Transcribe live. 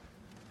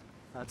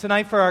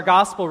Tonight for our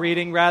gospel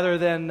reading, rather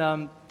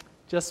than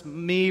just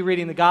me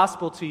reading the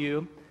gospel to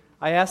you,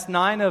 I asked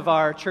 9 of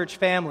our church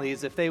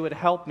families if they would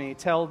help me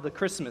tell the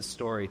Christmas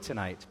story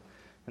tonight.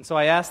 And so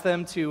I asked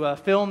them to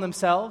film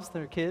themselves,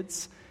 their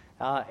kids,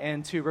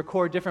 and to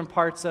record different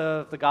parts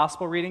of the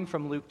gospel reading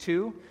from Luke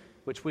 2,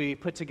 which we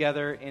put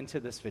together into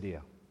this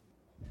video.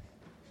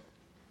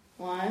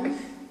 1,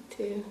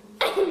 2,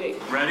 3.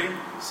 Ready,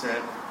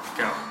 set,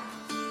 go.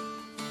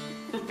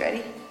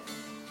 Ready?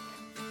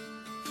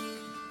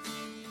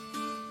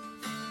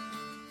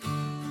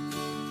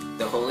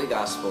 The Holy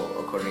Gospel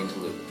according to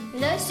Luke.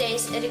 In those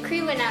days, a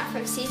decree went out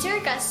from Caesar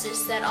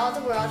Augustus that all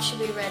the world should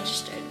be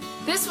registered.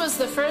 This was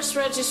the first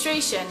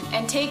registration,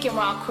 and taken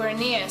while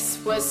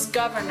Quirinius was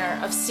governor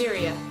of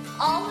Syria.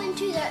 All went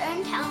to their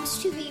own towns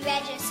to be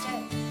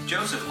registered.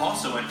 Joseph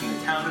also went from the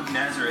town of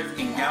Nazareth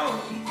in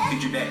Galilee to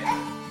Judea.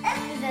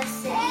 To the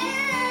city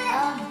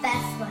of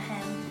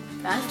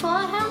Bethlehem.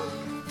 Bethlehem?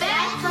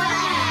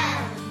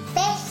 Bethlehem!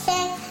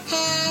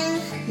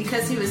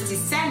 Because he was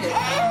descended from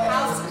the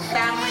house and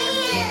family of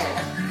David.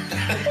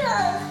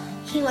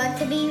 He went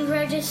to be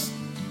registered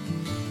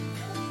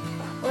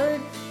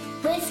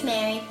with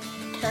Mary,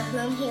 to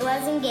whom he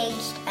was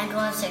engaged and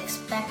was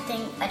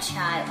expecting a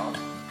child.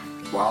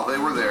 While they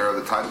were there,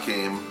 the time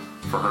came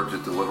for her to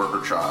deliver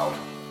her child.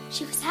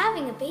 She was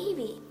having a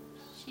baby.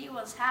 She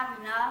was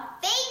having a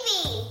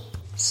Baby!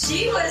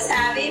 She was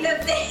having a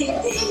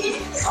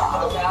baby.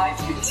 Oh, God.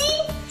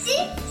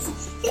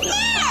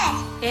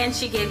 And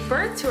she gave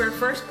birth to her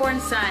firstborn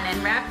son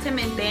and wrapped him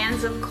in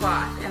bands of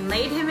cloth and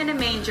laid him in a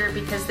manger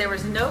because there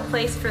was no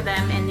place for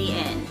them in the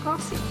inn.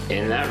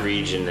 In that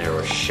region there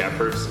were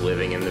shepherds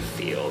living in the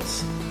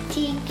fields,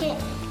 taking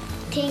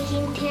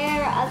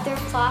care of their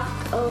flock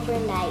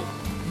overnight.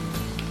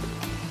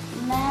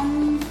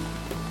 Then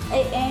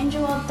an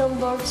angel of the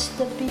Lord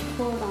stood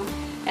before them.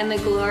 And the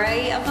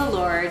glory of the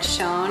Lord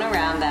shone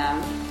around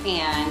them,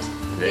 and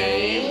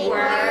they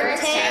were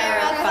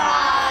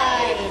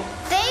terrified.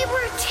 They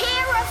were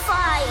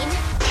terrified.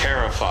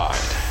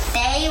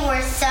 They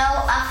were so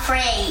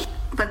afraid.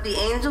 But the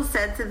angel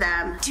said to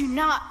them, Do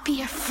not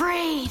be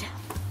afraid.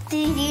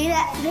 Do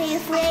not be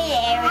afraid,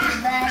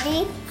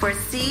 everybody. For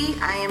see,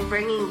 I am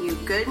bringing you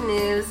good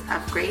news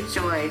of great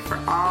joy for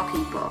all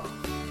people.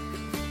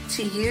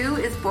 To you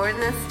is born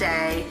this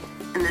day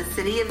in the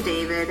city of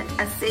David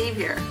a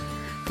Savior,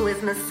 who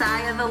is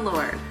Messiah the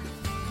Lord.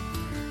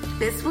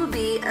 This will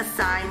be a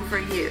sign for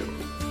you.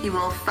 You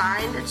will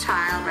find a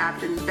child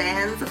wrapped in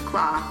bands of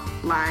cloth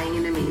lying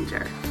in a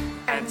manger.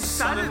 And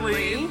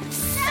suddenly,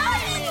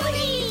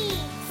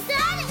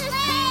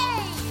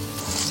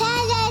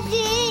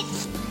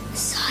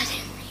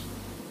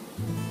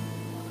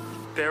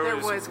 there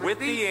was with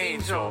the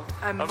angel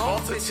a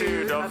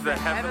multitude of the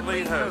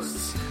heavenly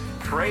hosts,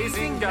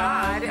 praising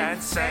God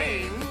and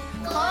saying,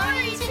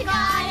 Glory to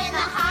God in the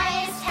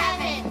highest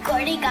heaven.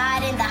 Glory to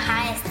God in the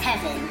highest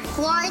heaven.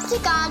 Glory to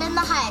God in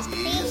the highest.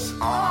 Peace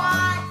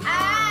on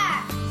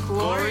earth.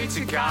 Glory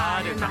to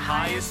God in the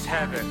highest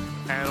heaven,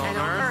 and on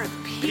earth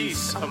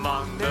peace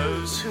among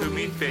those whom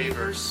he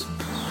favors.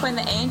 When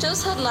the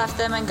angels had left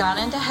them and gone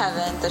into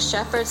heaven, the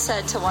shepherds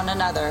said to one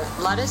another,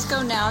 Let us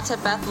go now to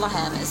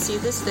Bethlehem and see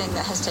this thing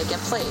that has taken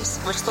place,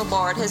 which the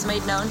Lord has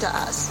made known to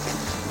us.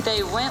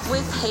 They went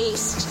with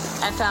haste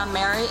and found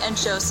Mary and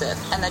Joseph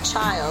and the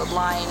child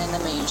lying in the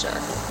manger.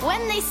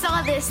 When they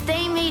saw this,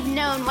 they made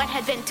known what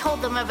had been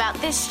told them about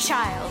this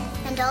child.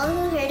 And all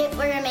who heard it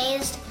were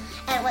amazed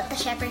at what the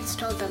shepherds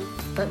told them.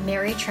 But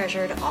Mary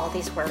treasured all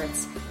these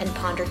words and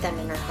pondered them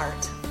in her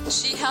heart.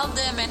 She held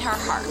them in her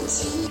heart.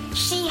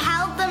 She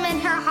held them in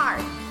her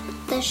heart.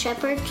 The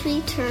shepherds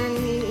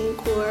returned,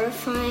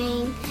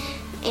 glorifying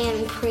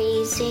and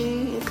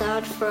praising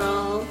God for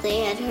all they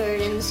had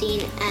heard and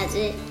seen as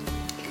it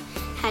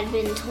had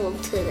been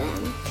told to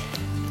them.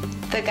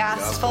 The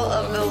Gospel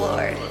of the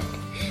Lord.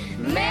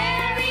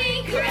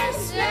 Merry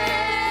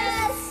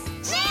Christmas!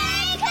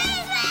 Merry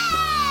Christmas!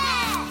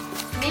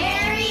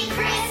 Merry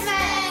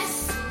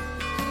Christmas!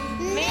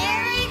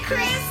 Merry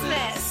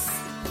Christmas!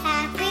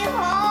 Happy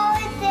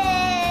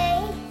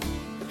holiday!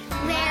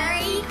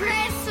 Merry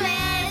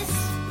Christmas!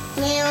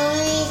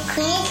 Merry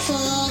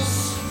Christmas!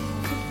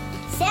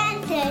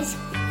 Santa's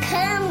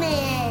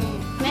coming!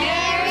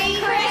 Merry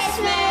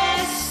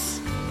Christmas!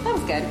 That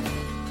was good.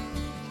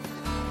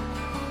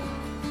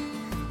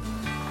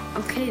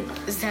 Okay,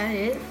 is that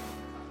it?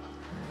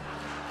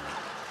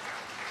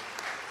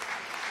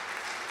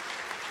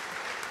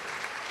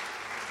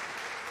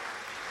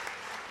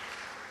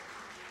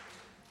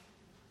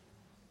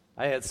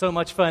 I had so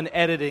much fun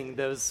editing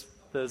those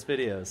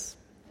videos.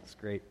 It's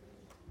great.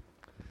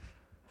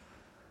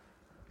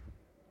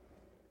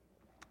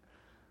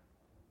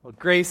 Well,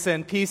 grace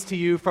and peace to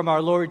you from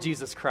our Lord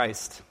Jesus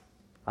Christ.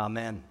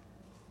 Amen.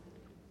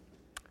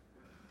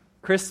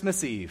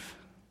 Christmas Eve.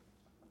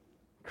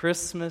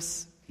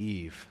 Christmas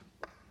Eve.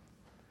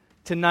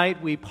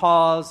 Tonight we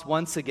pause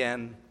once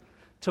again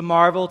to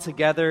marvel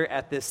together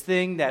at this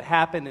thing that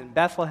happened in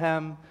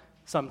Bethlehem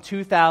some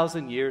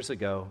 2,000 years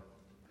ago.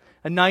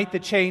 A night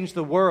that changed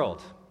the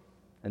world.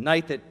 A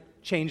night that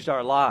changed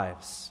our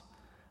lives.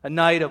 A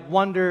night of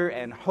wonder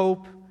and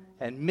hope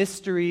and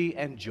mystery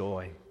and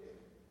joy.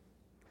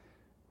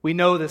 We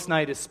know this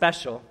night is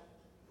special.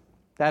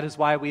 That is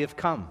why we have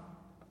come.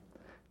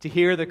 To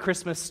hear the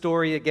Christmas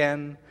story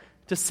again,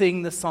 to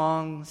sing the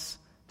songs,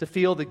 to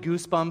feel the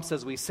goosebumps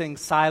as we sing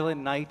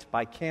Silent Night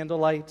by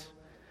candlelight,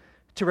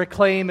 to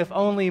reclaim, if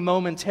only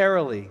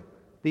momentarily,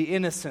 the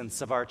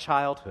innocence of our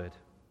childhood,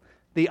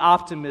 the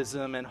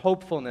optimism and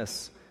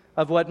hopefulness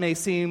of what may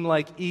seem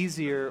like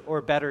easier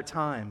or better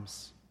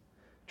times,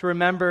 to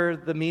remember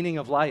the meaning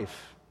of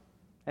life,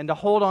 and to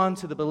hold on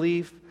to the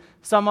belief,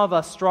 some of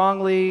us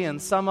strongly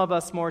and some of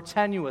us more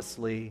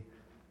tenuously,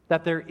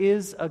 that there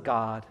is a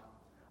God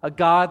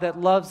that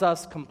loves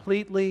us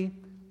completely,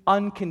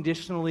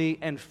 unconditionally,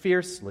 and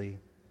fiercely,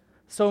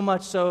 so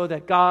much so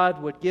that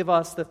God would give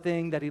us the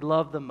thing that he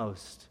loved the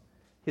most,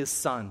 his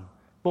Son,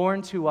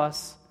 born to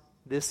us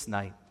this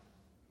night.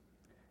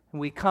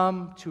 And we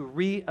come to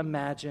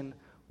reimagine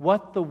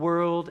what the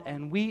world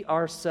and we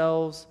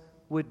ourselves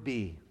would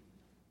be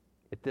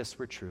if this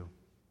were true.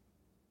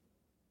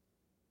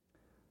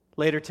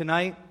 Later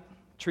tonight,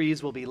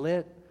 trees will be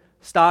lit,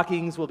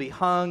 stockings will be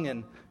hung,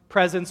 and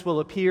presents will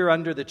appear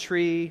under the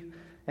tree.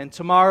 And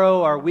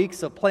tomorrow, our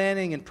weeks of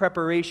planning and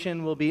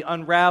preparation will be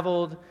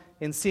unraveled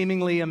in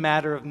seemingly a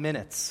matter of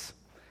minutes,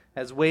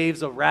 as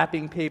waves of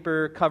wrapping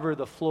paper cover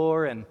the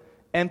floor and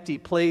empty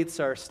plates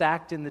are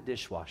stacked in the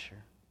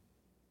dishwasher.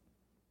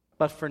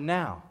 But for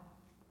now,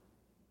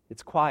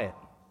 it's quiet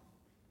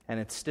and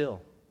it's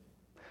still.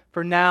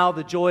 For now,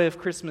 the joy of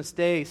Christmas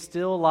Day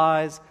still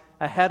lies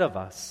ahead of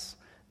us.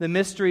 The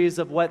mysteries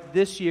of what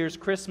this year's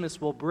Christmas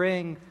will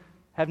bring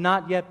have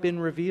not yet been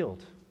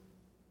revealed.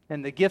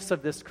 And the gifts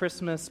of this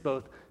Christmas,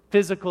 both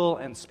physical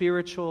and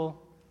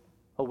spiritual,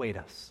 await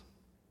us.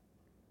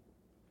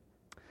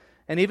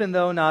 And even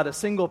though not a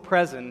single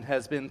present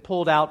has been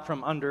pulled out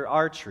from under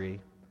our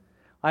tree,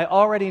 I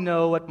already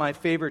know what my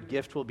favorite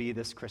gift will be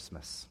this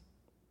Christmas.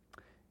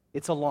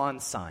 It's a lawn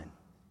sign.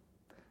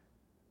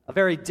 A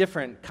very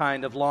different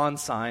kind of lawn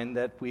sign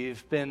that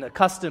we've been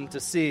accustomed to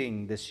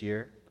seeing this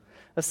year.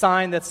 A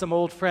sign that some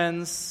old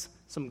friends,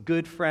 some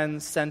good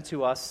friends sent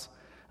to us.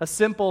 A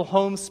simple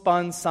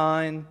homespun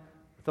sign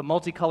with a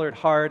multicolored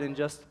heart and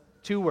just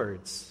 2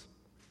 words: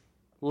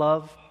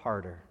 love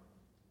harder.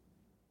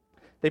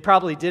 They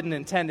probably didn't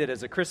intend it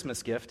as a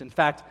Christmas gift. In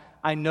fact,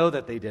 I know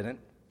that they didn't.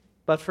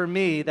 But for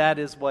me, that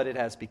is what it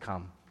has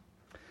become.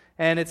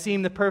 And it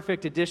seemed the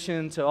perfect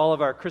addition to all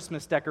of our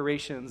Christmas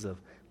decorations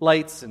of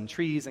lights and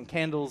trees and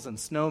candles and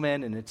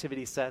snowmen and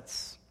nativity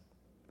sets.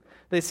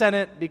 They sent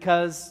it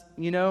because,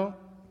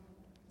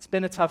 it's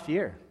been a tough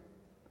year,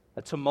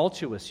 a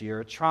tumultuous year,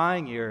 a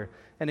trying year,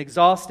 an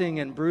exhausting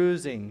and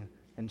bruising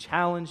and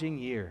challenging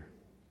year.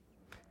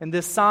 And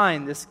this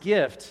sign, this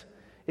gift,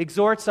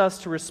 exhorts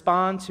us to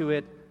respond to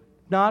it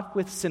not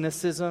with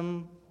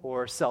cynicism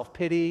or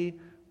self-pity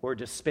or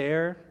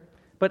despair,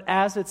 but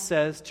as it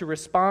says, to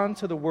respond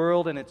to the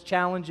world and its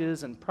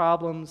challenges and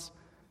problems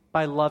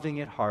by loving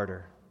it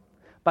harder,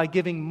 by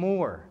giving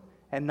more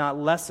and not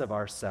less of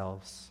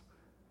ourselves,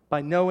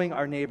 by knowing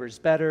our neighbors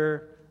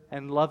better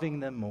and loving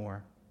them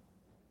more.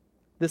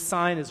 This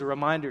sign is a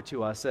reminder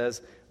to us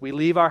as we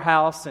leave our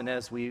house and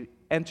as we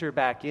enter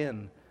back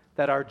in,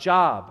 that our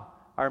job,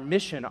 our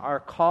mission, our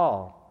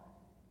call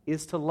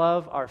is to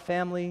love our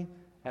family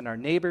and our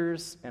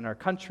neighbors and our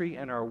country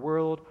and our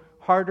world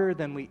harder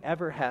than we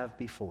ever have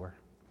before.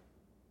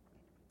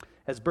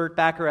 As Burt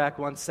Bacharach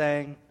once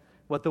sang,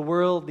 what the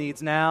world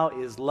needs now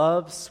is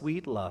love,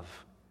 sweet love.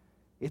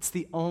 It's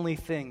the only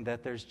thing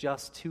that there's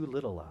just too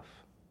little of.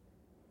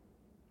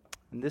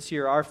 And this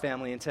year, our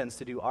family intends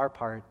to do our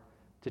part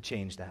to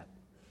change that.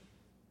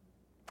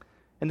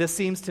 And this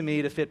seems to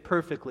me to fit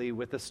perfectly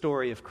with the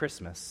story of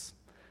Christmas.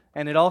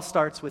 And it all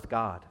starts with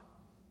God.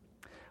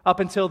 Up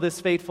until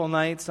this fateful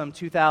night, some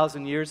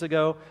 2,000 years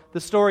ago,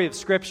 the story of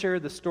Scripture,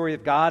 the story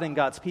of God and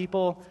God's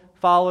people,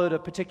 followed a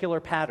particular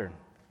pattern.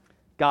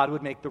 God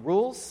would make the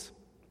rules,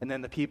 and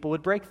then the people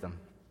would break them.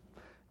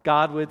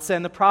 God would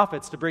send the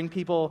prophets to bring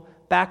people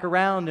back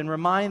around and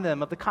remind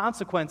them of the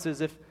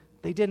consequences if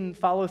they didn't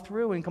follow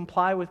through and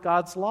comply with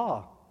God's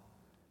law.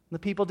 The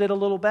people did a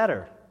little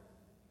better,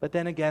 but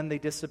then again they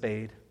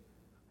disobeyed,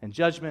 and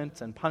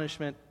judgment and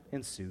punishment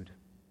ensued.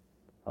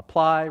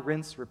 Apply,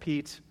 rinse,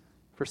 repeat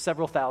for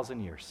several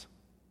thousand years.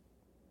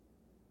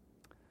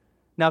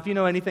 Now, if you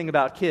know anything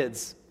about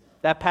kids,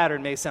 that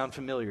pattern may sound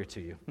familiar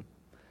to you.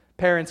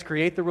 Parents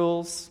create the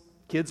rules,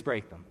 kids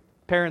break them.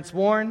 Parents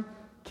warn,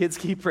 kids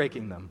keep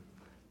breaking them.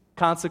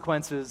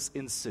 Consequences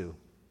ensue.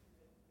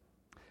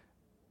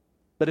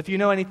 But if you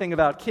know anything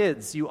about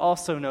kids, you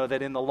also know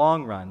that in the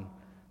long run,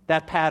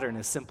 that pattern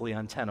is simply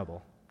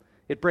untenable.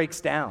 It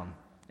breaks down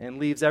and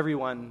leaves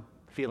everyone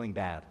feeling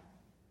bad.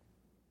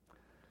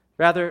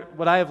 Rather,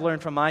 what I have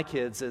learned from my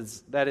kids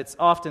is that it's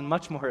often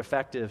much more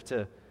effective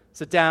to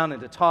sit down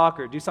and to talk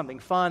or do something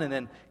fun and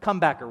then come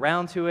back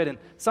around to it. And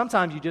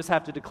sometimes you just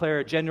have to declare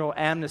a general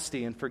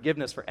amnesty and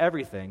forgiveness for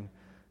everything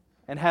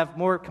and have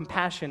more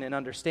compassion and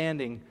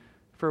understanding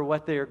for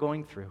what they are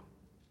going through.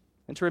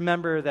 and to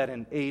remember that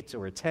an 8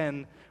 or a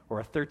 10 or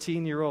a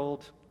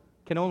 13-year-old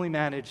can only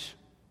manage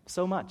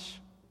so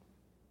much,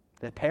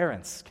 that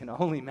parents can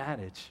only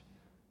manage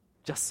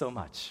just so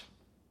much.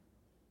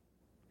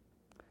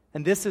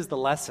 And this is the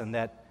lesson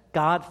that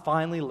God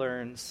finally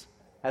learns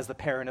as the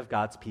parent of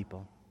God's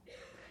people.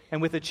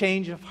 And with a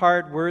change of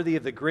heart worthy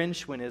of the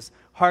Grinch, when his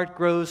heart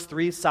grows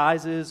 3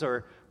 sizes,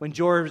 or when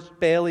George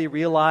Bailey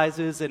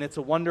realizes in It's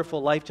a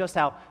Wonderful Life just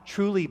how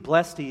truly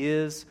blessed he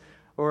is,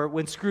 or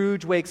when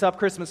Scrooge wakes up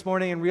Christmas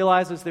morning and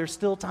realizes there's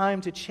still time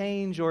to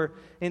change, or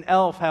in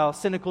Elf, how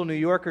cynical New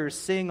Yorkers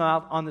sing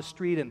out on the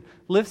street and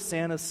lift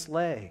Santa's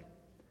sleigh.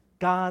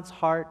 God's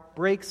heart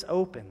breaks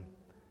open.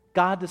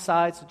 God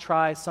decides to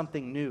try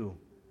something new,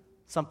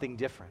 something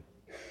different.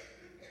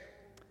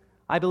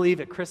 I believe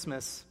at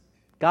Christmas,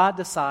 God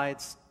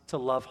decides to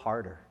love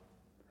harder.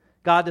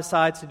 God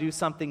decides to do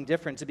something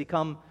different, to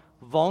become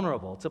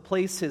vulnerable, to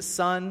place his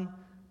Son,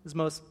 his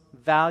most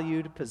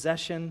valued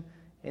possession,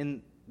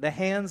 in the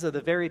hands of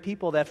the very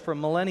people that for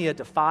millennia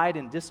defied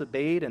and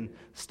disobeyed and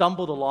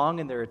stumbled along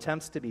in their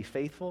attempts to be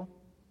faithful.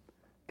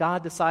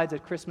 God decides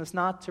at Christmas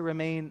not to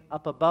remain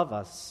up above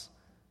us,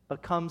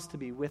 but comes to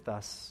be with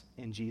us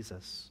in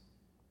Jesus.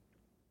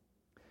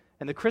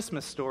 And the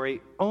Christmas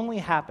story only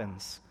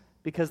happens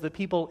because the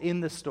people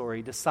in the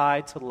story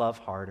decide to love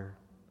harder.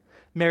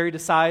 Mary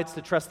decides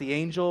to trust the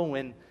angel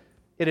when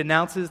it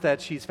announces that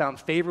she's found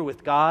favor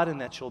with God and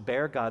that she'll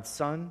bear God's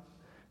Son.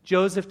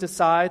 Joseph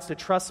decides to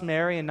trust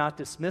Mary and not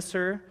dismiss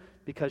her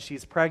because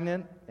she's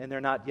pregnant and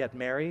they're not yet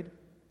married.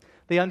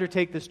 They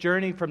undertake this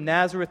journey from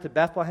Nazareth to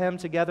Bethlehem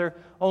together,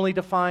 only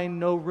to find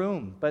no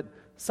room. But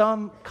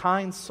some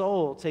kind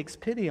soul takes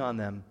pity on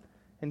them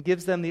and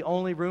gives them the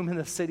only room in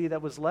the city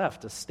that was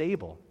left, a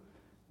stable,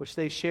 which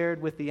they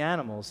shared with the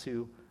animals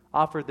who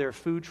offered their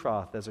food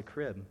trough as a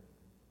crib.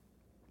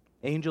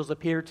 Angels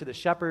appear to the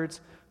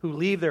shepherds who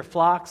leave their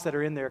flocks that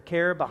are in their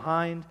care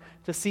behind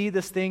to see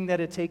this thing that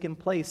had taken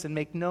place and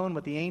make known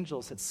what the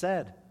angels had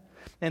said.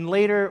 And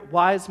later,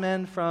 wise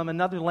men from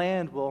another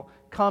land will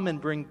come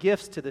and bring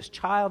gifts to this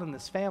child and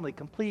this family,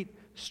 complete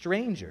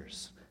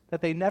strangers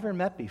that they never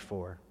met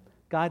before,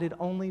 guided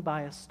only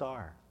by a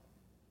star.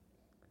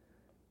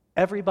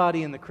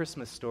 Everybody in the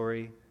Christmas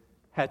story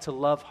had to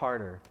love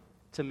harder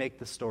to make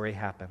the story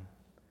happen.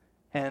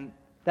 And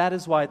that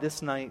is why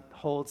this night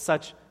holds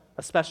such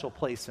a special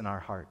place in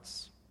our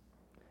hearts.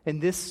 In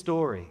this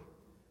story,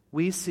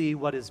 we see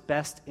what is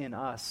best in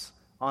us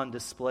on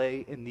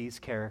display in these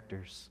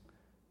characters,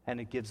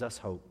 and it gives us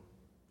hope,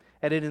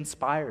 and it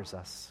inspires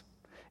us.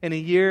 In a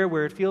year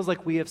where it feels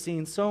like we have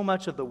seen so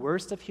much of the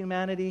worst of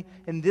humanity,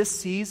 in this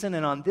season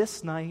and on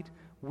this night,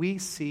 we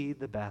see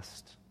the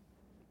best.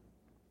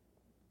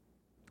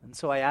 And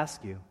so I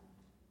ask you,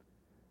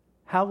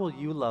 how will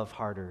you love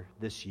harder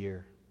this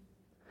year?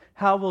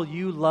 How will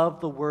you love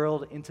the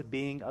world into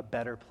being a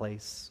better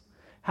place?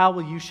 How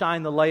will you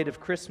shine the light of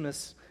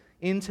Christmas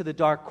into the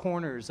dark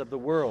corners of the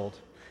world?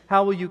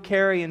 How will you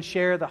carry and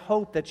share the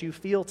hope that you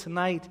feel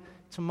tonight,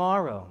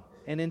 tomorrow,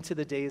 and into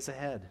the days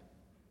ahead?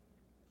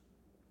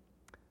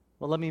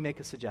 Well, let me make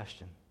a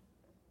suggestion.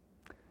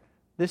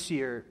 This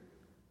year,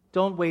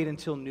 don't wait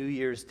until New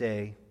Year's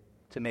Day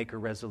to make a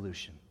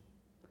resolution.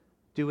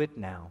 Do it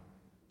now.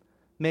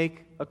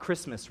 Make a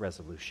Christmas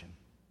resolution.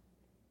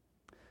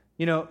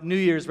 You know, New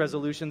Year's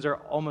resolutions are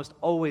almost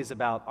always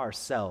about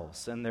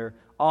ourselves, and they're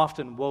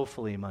often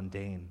woefully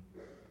mundane.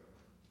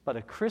 But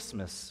a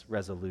Christmas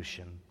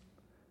resolution,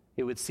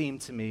 it would seem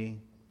to me,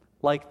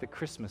 like the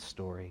Christmas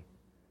story,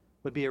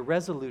 would be a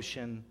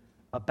resolution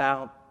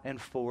about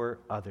and for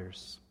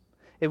others.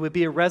 It would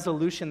be a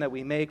resolution that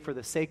we make for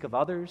the sake of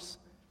others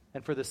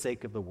and for the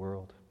sake of the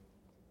world.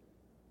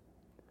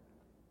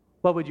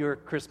 What would your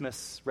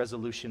Christmas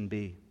resolution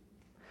be?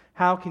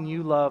 How can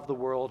you love the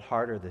world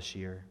harder this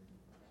year?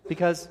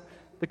 Because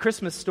the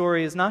Christmas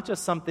story is not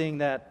just something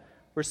that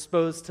we're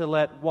supposed to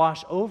let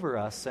wash over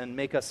us and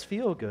make us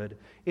feel good.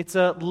 It's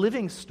a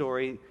living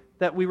story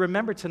that we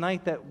remember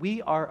tonight that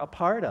we are a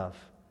part of,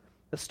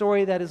 a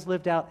story that is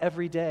lived out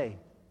every day.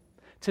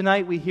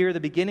 Tonight we hear the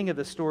beginning of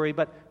the story,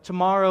 but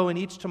tomorrow and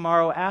each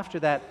tomorrow after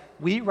that,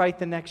 we write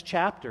the next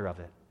chapter of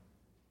it.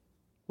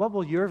 What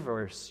will your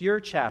verse,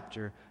 your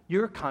chapter,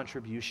 your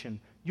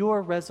contribution,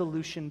 your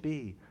resolution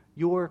be?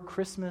 Your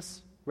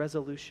Christmas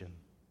resolution?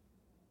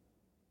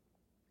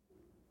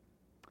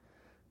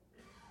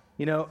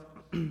 You know,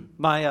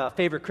 my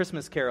favorite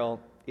Christmas carol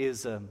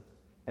is an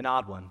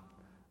odd one,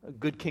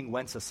 Good King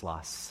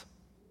Wenceslas.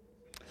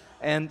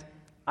 And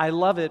I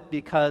love it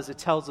because it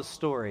tells a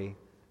story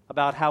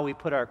about how we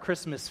put our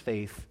Christmas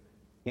faith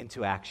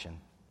into action.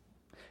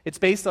 It's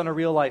based on a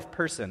real-life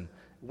person,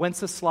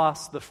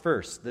 Wenceslas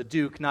I, the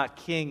Duke, not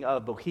King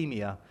of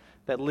Bohemia,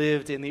 that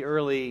lived in the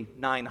early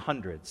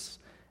 900s.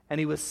 And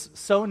he was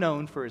so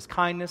known for his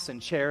kindness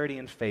and charity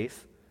and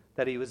faith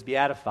that he was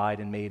beatified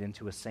and made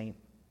into a saint.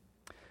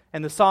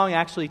 And the song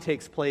actually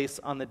takes place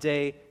on the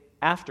day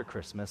after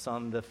Christmas,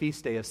 on the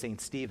feast day of St.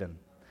 Stephen.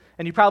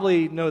 And you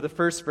probably know the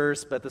first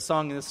verse, but the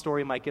song in the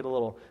story might get a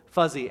little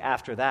fuzzy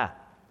after that.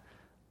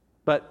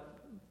 But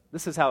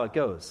this is how it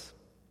goes.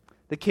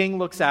 The king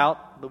looks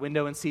out the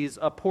window and sees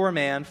a poor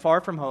man far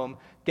from home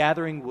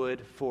gathering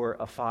wood for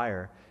a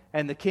fire.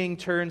 And the king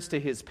turns to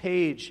his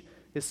page,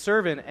 his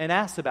servant, and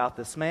asks about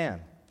this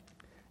man.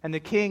 And the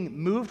king,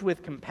 moved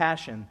with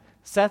compassion,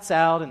 sets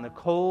out in the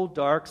cold,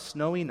 dark,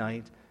 snowy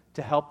night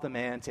to help the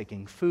man,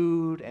 taking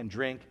food and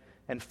drink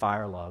and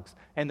fire logs.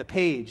 And the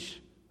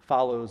page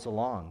follows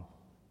along.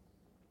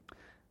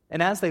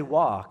 And as they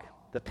walk,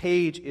 the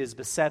page is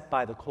beset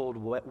by the cold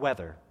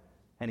weather,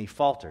 and he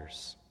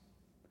falters.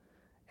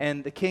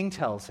 And the king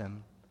tells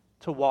him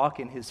to walk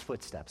in his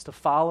footsteps, to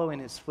follow in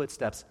his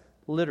footsteps,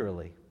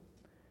 literally.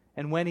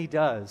 And when he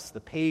does,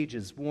 the page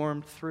is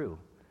warmed through.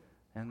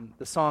 And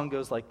the song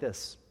goes like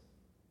this.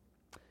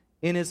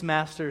 In his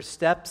master's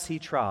steps he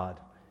trod,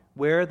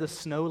 where the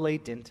snow lay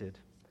dinted.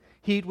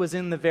 Heat was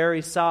in the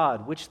very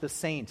sod which the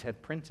saint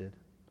had printed.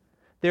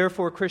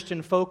 Therefore,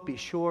 Christian folk, be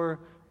sure,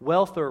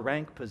 wealth or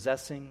rank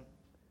possessing,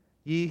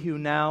 ye who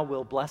now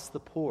will bless the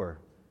poor,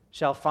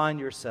 shall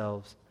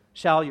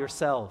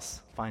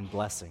yourselves find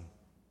blessing.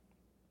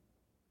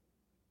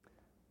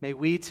 May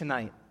we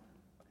tonight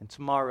and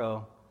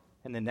tomorrow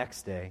and the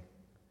next day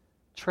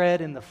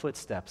tread in the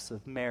footsteps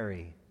of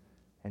Mary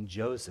and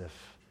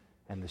Joseph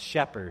and the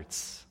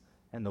shepherds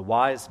and the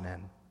wise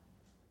men.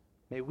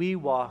 May we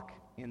walk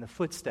in the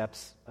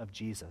footsteps of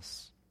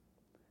Jesus.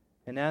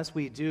 And as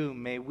we do,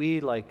 may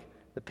we, like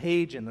the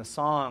page in the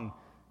song,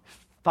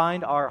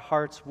 find our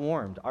hearts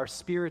warmed, our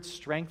spirits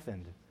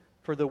strengthened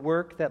for the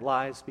work that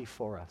lies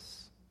before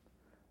us,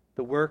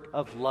 the work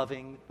of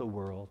loving the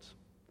world,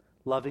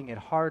 loving it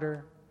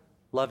harder,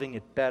 loving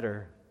it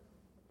better,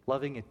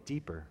 loving it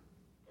deeper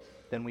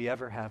than we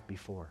ever have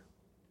before.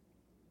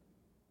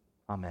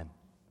 Amen.